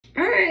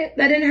Okay,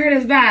 that didn't hurt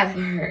as bad.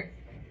 It hurt.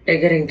 They're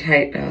getting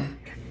tight though.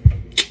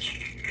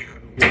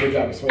 Good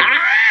job,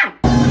 Ah!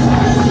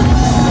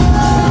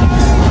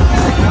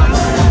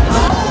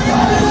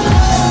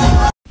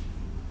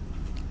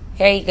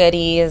 Hey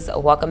goodies,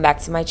 welcome back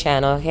to my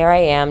channel. Here I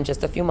am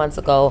just a few months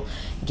ago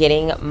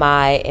getting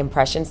my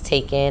impressions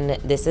taken.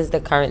 This is the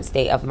current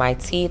state of my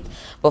teeth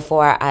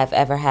before I've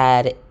ever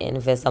had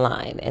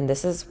Invisalign, and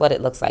this is what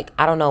it looks like.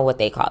 I don't know what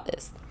they call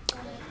this.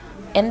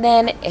 And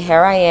then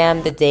here I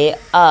am the day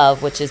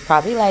of, which is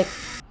probably like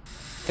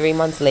 3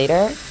 months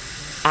later,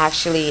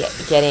 actually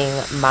getting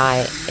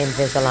my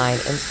Invisalign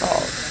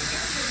installed.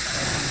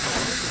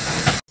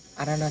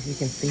 I don't know if you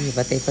can see,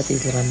 but they put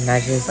these little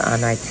nudges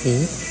on my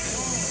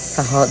teeth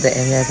to hold the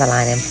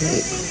Invisalign in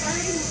place.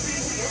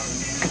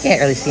 I can't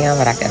really see them,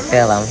 but I can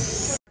feel them.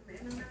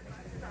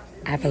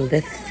 I have a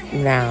lift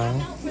now.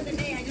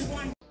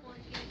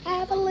 I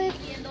have a lift.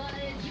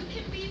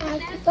 I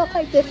have to talk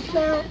like this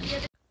now.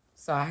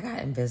 So I got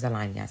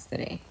Invisalign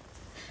yesterday,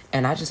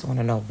 and I just want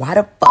to know why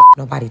the fuck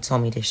nobody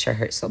told me this shit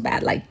hurt so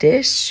bad. Like,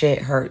 this shit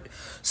hurt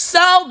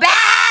so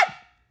bad.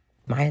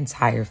 My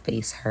entire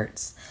face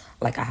hurts.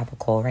 Like, I have a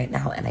cold right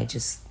now, and I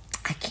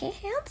can't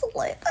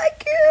handle it. I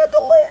can't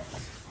handle it.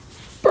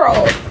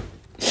 Bro,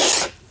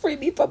 free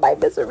me from my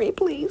misery,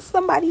 please.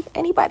 Somebody,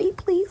 anybody,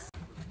 please.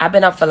 I've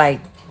been up for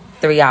like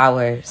 3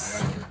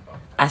 hours.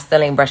 I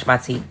still ain't brushed my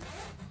teeth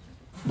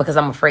because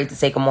I'm afraid to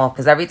take them off.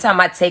 Because every time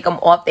I take them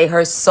off, they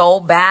hurt so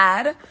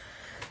bad.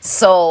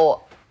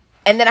 So,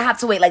 and then I have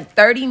to wait like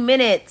 30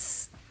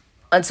 minutes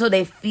until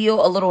they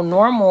feel a little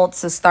normal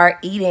to start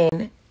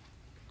eating.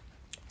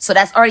 So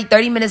that's already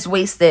 30 minutes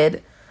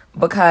wasted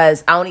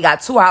because I only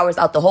got 2 hours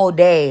out the whole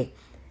day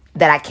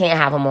that I can't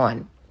have them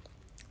on.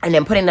 And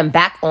then putting them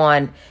back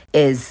on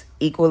is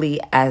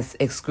equally as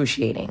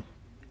excruciating.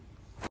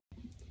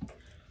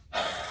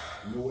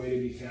 No way to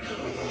be found.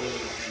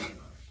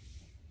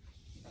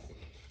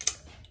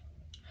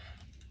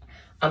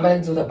 I'm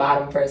going to do the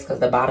bottom first because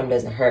the bottom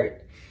doesn't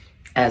hurt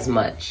as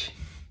much.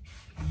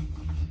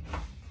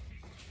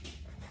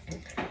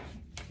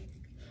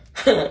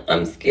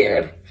 I'm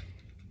scared.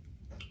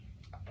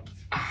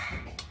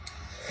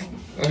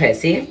 Okay,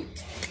 see?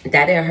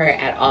 That didn't hurt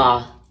at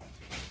all.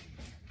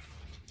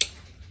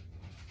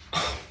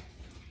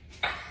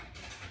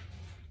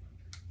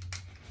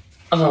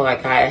 Oh my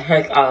God, it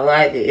hurts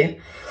already.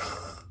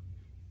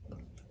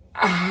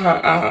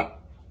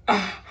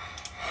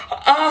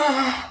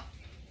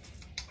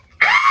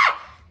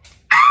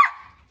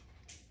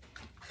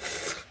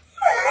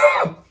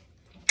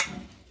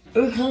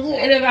 There's something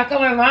in the back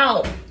of my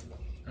mouth.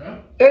 Huh?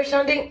 There's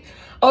something.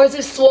 Oh, is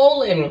it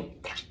swollen?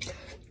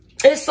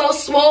 It's so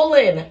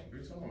swollen.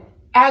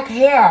 Back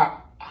here.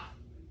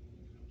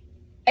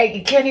 Like,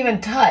 you can't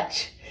even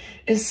touch.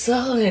 It's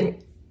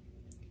swollen.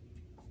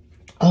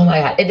 Oh my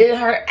God. It didn't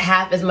hurt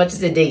half as much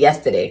as it did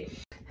yesterday.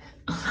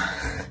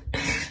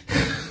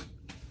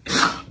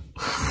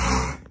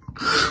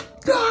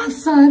 No,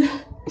 son.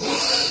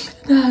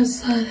 No,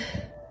 son.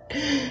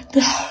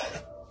 No.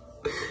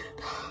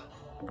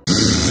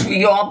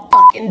 Yo, I'm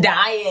fucking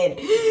dying.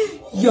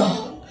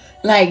 Yo,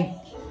 like,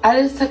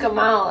 I just took them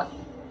out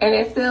and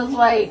it feels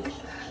like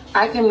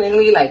I can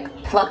literally like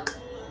pluck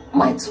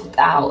my tooth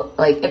out.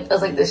 Like, it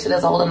feels like this shit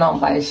is holding on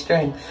by a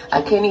string.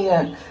 I can't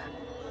even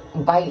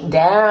bite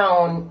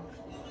down.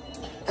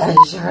 That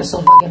shit hurts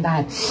so fucking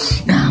bad.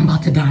 Nah, I'm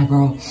about to die,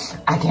 bro.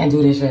 I can't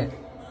do this shit.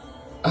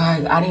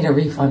 I need a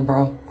refund,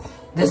 bro.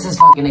 This is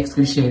fucking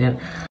excruciating.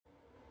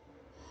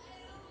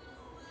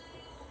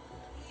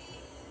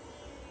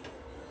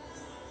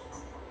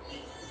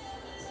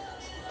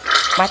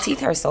 My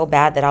teeth hurt so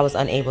bad that I was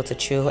unable to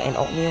chew, and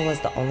oatmeal was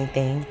the only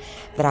thing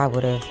that I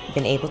would have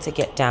been able to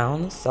get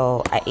down.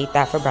 So I ate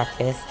that for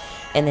breakfast,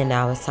 and then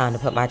now it's time to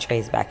put my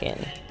trays back in.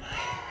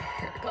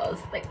 Here goes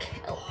the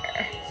killer.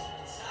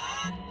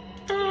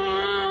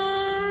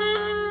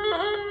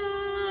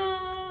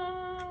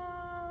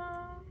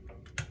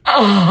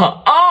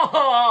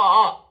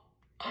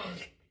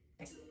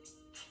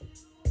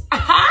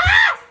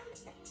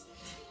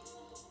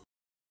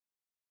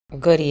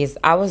 Goodies,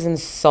 I was in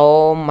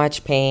so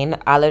much pain.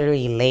 I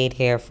literally laid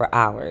here for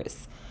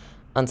hours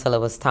until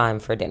it was time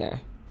for dinner.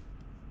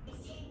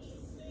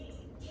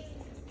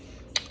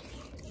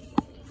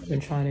 I've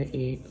been trying to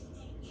eat.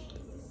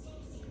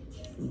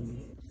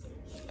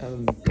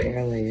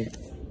 Barely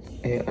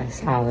ate a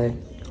salad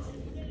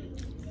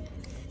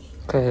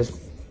because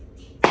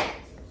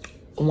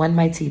 1,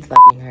 my teeth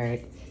fucking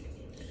hurt.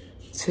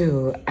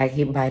 2, I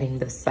keep biting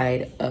the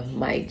side of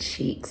my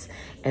cheeks,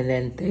 and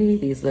then 3,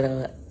 these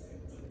little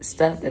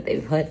stuff that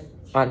they put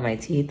on my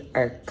teeth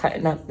are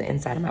cutting up the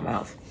inside of my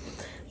mouth.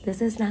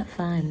 This is not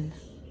fun.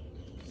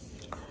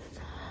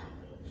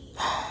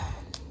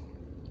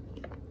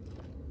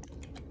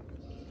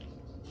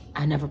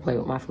 I never play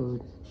with my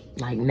food.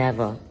 Like,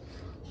 never.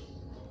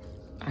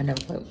 I never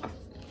play with my food.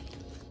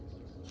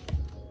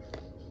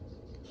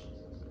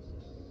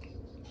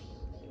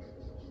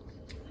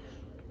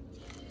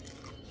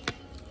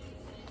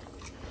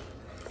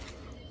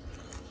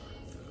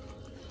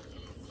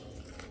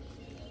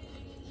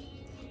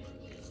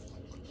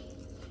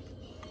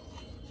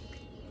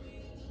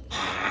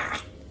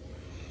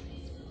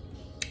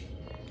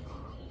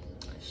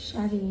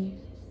 Shadi,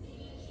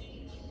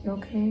 you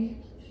okay?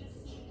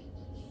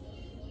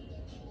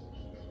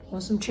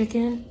 Want some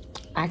chicken?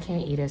 I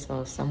can't eat it,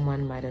 so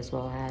someone might as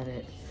well have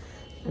it.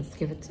 Let's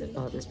give it to,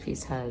 oh, this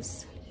piece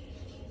has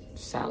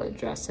salad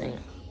dressing.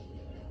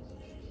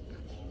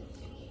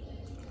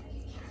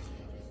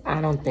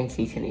 I don't think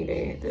he can eat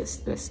any of this.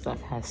 This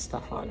stuff has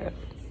stuff on it.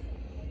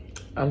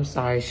 I'm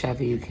sorry,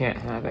 Chevy, you can't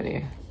have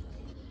any.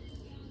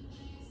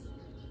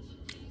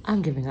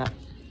 I'm giving up.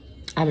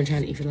 I've been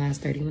trying to eat for the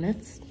last 30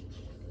 minutes.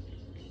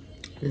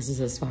 This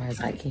is as far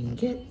as I can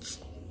get.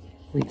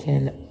 We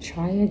can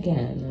try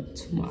again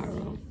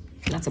tomorrow.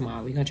 Not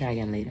tomorrow, we're gonna try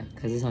again later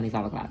because it's only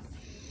 5 o'clock.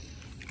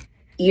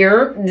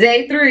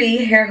 Day 3,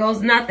 hair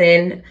goes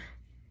nothing.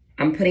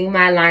 I'm putting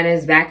my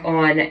liners back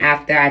on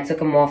after I took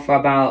them off for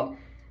about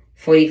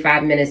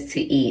 45 minutes to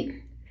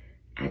eat.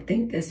 I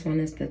think this one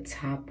is the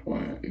top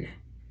one.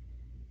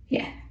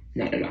 Yeah,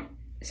 no.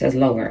 It says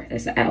lower,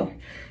 it's an L.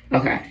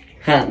 Okay,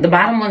 the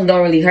bottom ones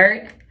don't really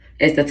hurt.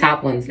 It's the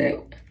top ones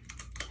that,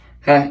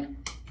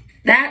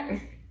 that,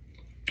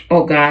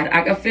 oh God,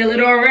 I can feel it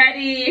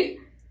already.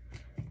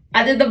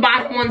 I did the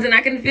bottom ones and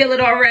I can feel it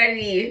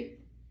already.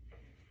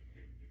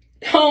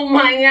 Oh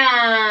my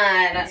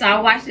God. So I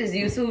watched this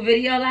YouTube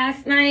video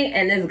last night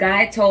and this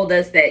guy told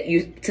us that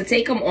to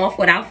take them off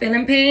without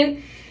feeling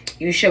pain,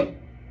 you should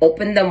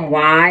open them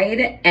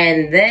wide,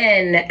 and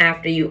then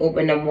after you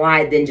open them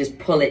wide, then just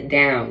pull it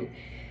down.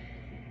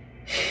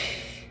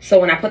 So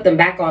when I put them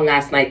back on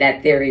last night,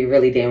 that theory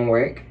really didn't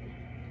work.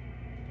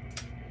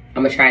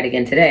 I'm gonna try it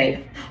again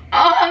today.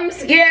 Oh, I'm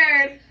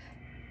scared.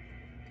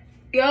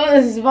 Yo,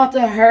 this is about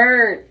to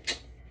hurt.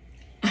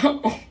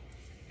 All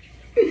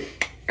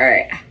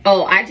right.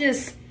 Oh, I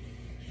just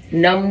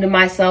numbed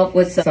myself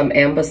with some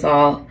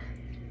Ambisol.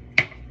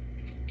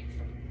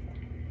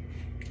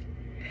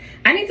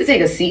 I need to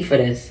take a seat for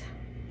this.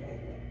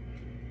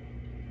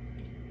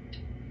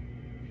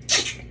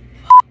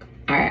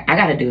 All right, I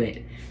gotta do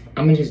it.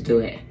 I'm gonna just do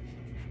it.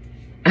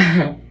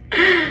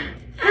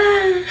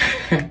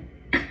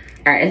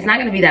 All right, it's not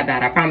gonna be that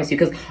bad, I promise you.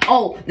 Because,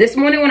 oh, this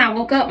morning when I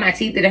woke up, my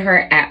teeth didn't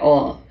hurt at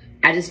all.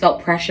 I just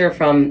felt pressure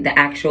from the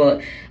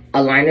actual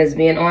aligners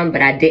being on,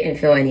 but I didn't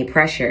feel any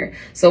pressure.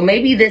 So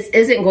maybe this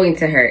isn't going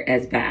to hurt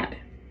as bad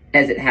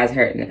as it has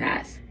hurt in the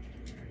past.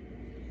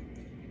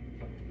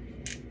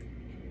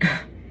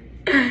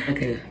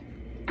 Okay.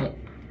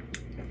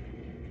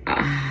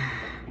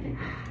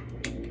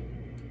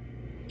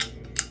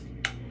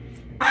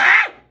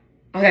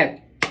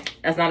 Okay,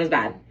 that's not as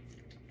bad.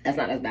 That's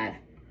not as bad.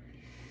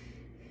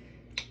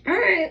 All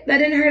right, that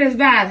didn't hurt as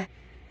bad.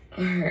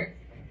 All right,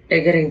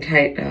 they're getting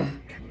tight though.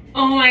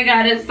 Oh my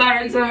God, it's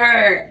starting to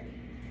hurt.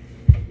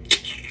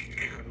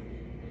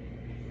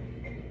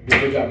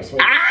 Good job.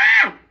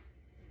 Ah!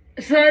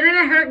 So it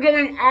didn't hurt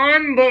going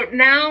on, but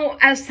now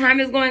as time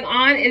is going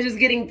on, it's just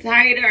getting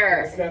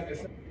tighter.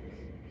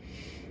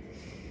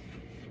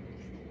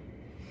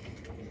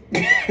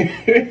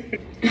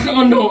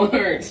 Oh no, it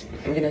hurts.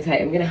 I'm getting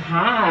tight, I'm getting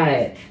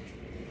hot.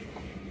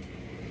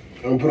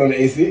 I'm gonna put on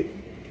the AC.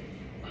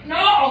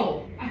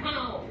 No!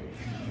 Ow!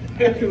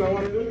 Because I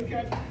want to do the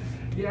cat.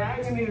 Yeah,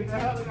 I need it. I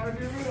gotta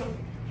be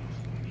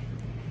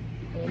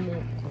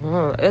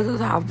real. This is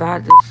how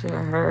bad this shit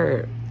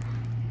hurt.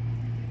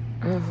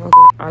 I have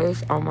fucking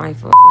ice on my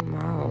fucking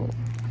mouth.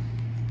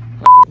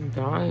 I'm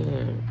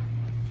dying.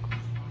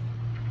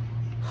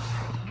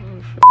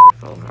 This shit is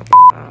so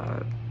fucking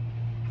bad.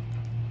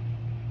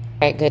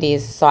 Alright,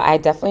 goodies. So I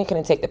definitely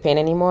couldn't take the pain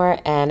anymore.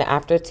 And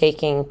after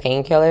taking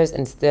painkillers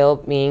and still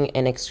being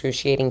in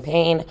excruciating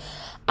pain,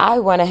 I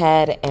went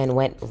ahead and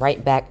went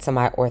right back to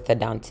my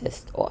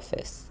orthodontist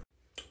office.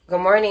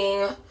 Good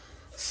morning.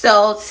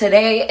 So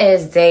today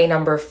is day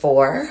number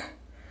 4.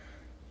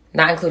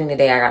 Not including the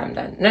day I got them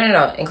done.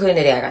 No, including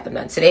the day I got them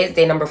done. Today is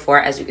day number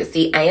 4. As you can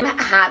see, I am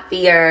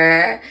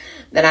happier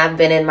than I've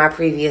been in my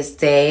previous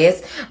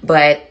days.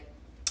 But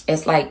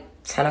it's like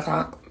 10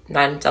 o'clock,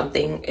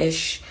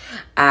 9-something-ish.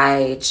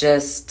 I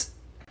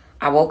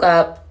woke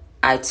up,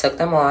 I took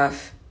them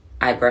off,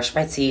 I brushed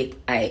my teeth,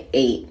 I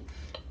ate.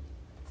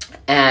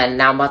 And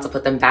now I'm about to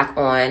put them back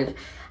on.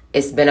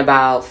 It's been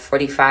about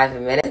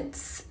 45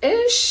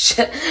 minutes-ish.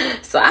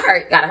 So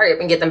I gotta hurry up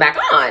and get them back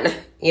on.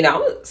 You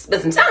know,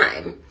 spend some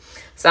time.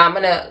 So I'm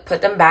gonna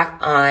put them back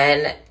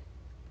on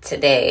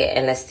today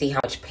and let's see how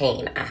much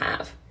pain I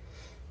have.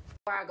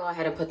 Before I go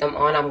ahead and put them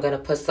on, I'm gonna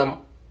put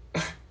some,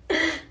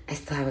 I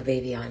still have a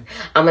baby on.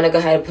 I'm gonna go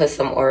ahead and put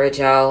some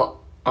Orajel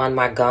on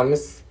my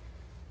gums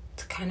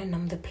to kind of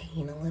numb the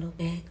pain a little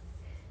bit.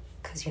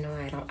 Cause you know,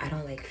 I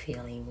don't like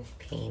feeling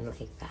pain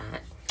like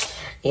that.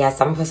 Yeah,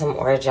 so I'm gonna put some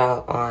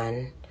Orajel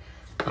on.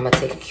 I'm gonna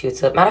take a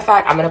Q-tip. Matter of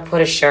fact, I'm gonna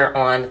put a shirt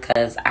on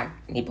because I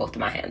need both of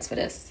my hands for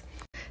this.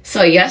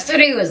 So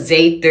yesterday was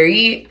day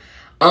 3.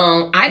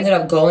 I ended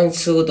up going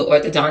to the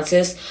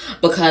orthodontist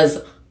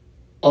because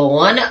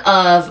one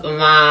of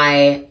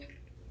my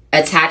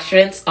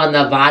attachments on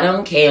the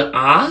bottom came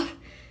off.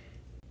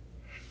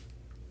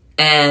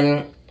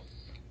 And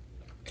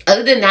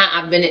other than that,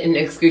 I've been in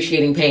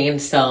excruciating pain.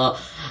 So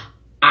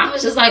I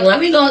was just like, let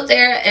me go out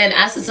there and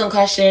ask him some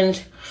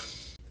questions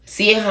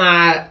See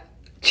how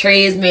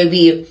trays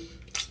maybe,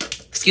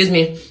 excuse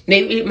me,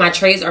 maybe my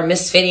trays are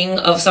misfitting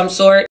of some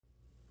sort.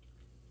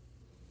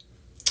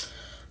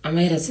 I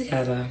made it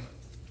together.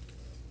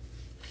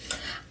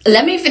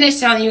 Let me finish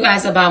telling you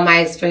guys about my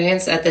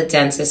experience at the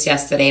dentist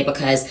yesterday,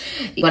 because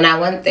when I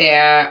went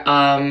there,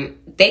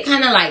 they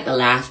kind of like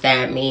laughed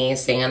at me,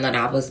 saying that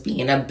I was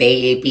being a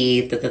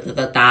baby, and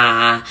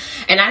I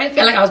didn't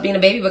feel like I was being a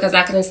baby because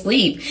I couldn't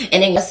sleep.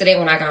 And then yesterday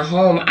when I got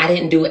home, I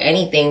didn't do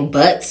anything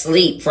but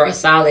sleep for a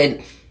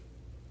solid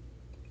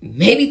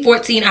maybe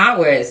 14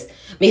 hours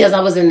because I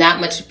was in that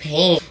much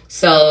pain.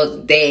 So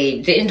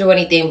they didn't do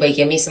anything but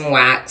give me some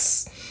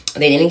wax.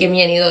 They didn't give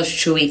me any of those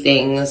chewy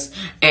things,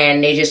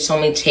 and they just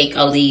told me take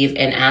a leave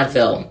and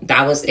Advil.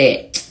 That was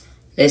it.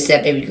 They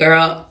said, baby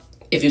girl,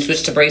 if you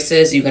switch to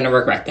braces, you're going to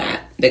regret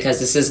that, because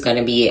this is going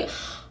to be,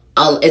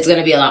 it's going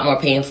to be a lot more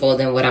painful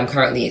than what I'm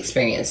currently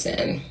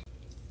experiencing.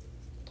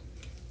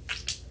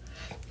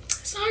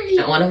 Sorry.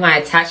 One of my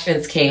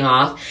attachments came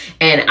off,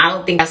 and I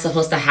don't think that's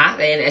supposed to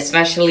happen,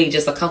 especially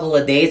just a couple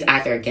of days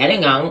after getting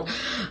them.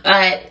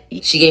 But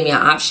she gave me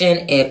an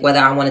option if whether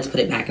I wanted to put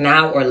it back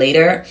now or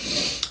later.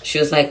 She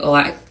was like, oh,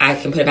 I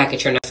can put it back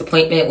at your next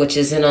appointment, which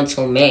isn't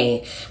until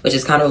May, which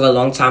is kind of a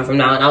long time from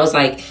now. And I was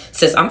like,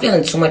 sis, I'm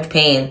feeling too much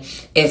pain.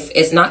 If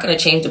it's not going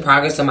to change the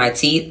progress of my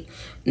teeth,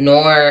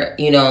 nor,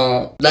 you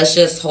know, let's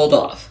just hold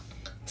off.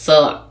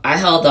 So I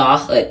held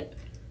off, like,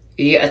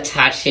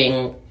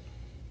 reattaching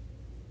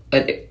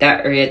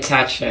that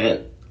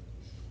reattachment.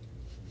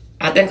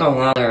 I think I'm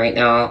on it right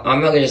now.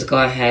 I'm going to just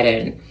go ahead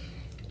and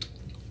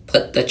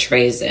put the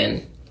trays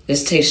in.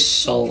 This tastes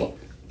so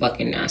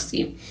fucking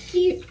nasty.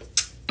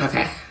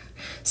 Okay,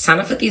 it's time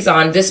to put these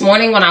on. This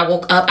morning when I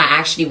woke up, I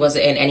actually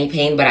wasn't in any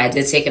pain, but I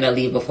did take an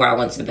Aleve before I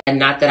went to bed. And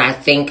not that I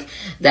think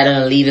that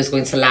an Aleve is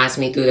going to last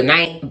me through the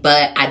night,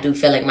 but I do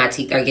feel like my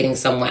teeth are getting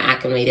somewhat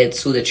acclimated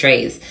to the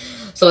trays.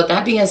 So with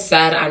that being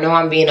said, I know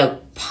I'm being a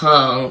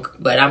punk,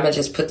 but I'm gonna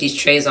just put these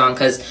trays on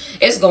because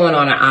it's going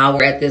on an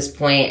hour at this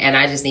point, and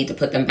I just need to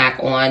put them back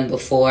on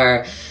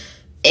before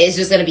it's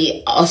just gonna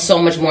be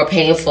so much more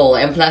painful.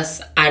 And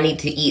plus, I need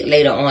to eat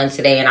later on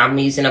today, and I'm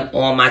using up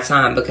all my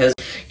time because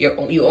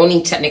you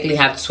only technically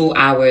have 2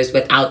 hours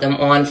without them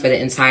on for the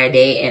entire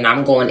day, and I'm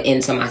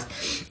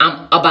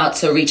about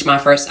to reach my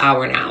first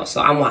hour now,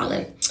 so I'm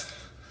wilding.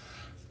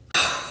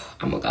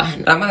 I'm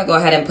gonna go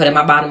ahead and put in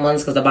my bottom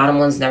ones because the bottom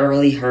ones never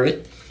really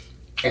hurt.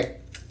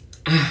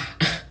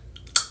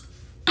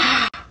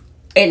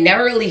 It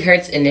never really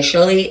hurts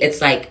initially.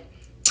 It's like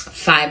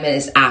 5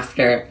 minutes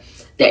after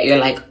that you're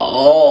like,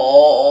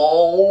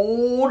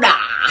 oh, nah.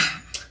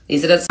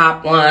 These are the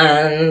top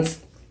ones.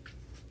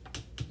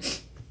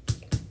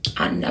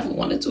 I never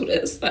want to do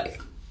this. Like,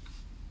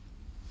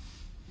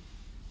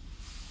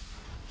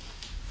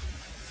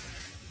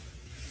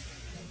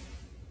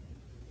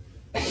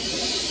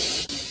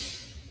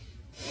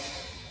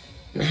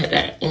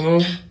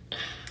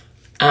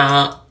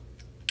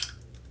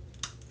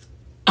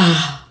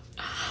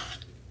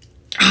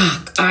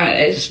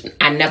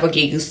 I never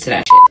get used to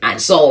that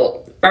shit.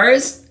 So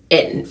first,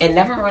 it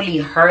never really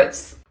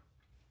hurts.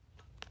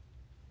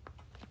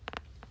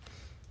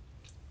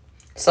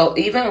 So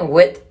even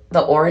with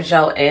the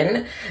Orajel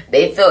in,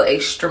 they feel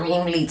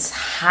extremely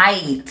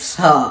tight.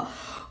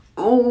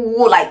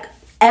 Ooh, like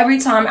every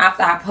time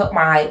after I put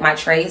my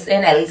trays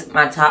in, at least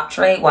my top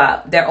tray,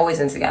 well, they're always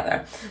in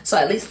together. So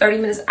at least 30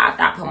 minutes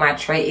after I put my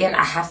tray in,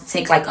 I have to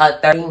take like a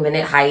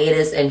 30-minute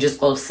hiatus and just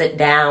go sit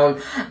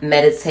down,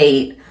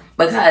 meditate,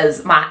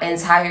 because my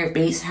entire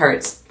base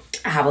hurts.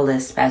 I have a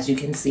lisp, as you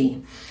can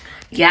see.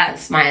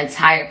 Yes, my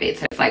entire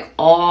base hurts. Like,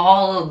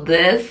 all of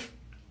this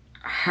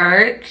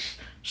hurts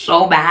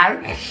so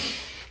bad.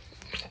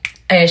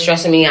 And it's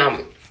stressing me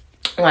out.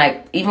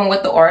 Like, even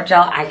with the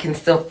Orajel, I can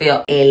still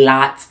feel a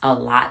lot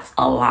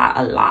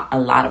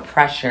of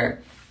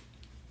pressure.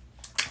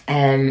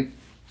 And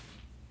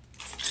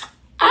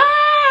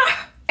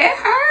it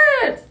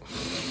hurts.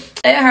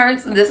 It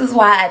hurts. This is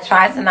why I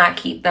try to not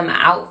keep them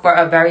out for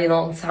a very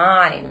long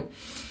time.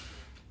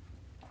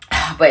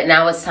 But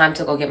now it's time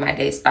to go get my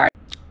day started.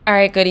 All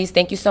right, goodies.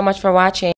 Thank you so much for watching.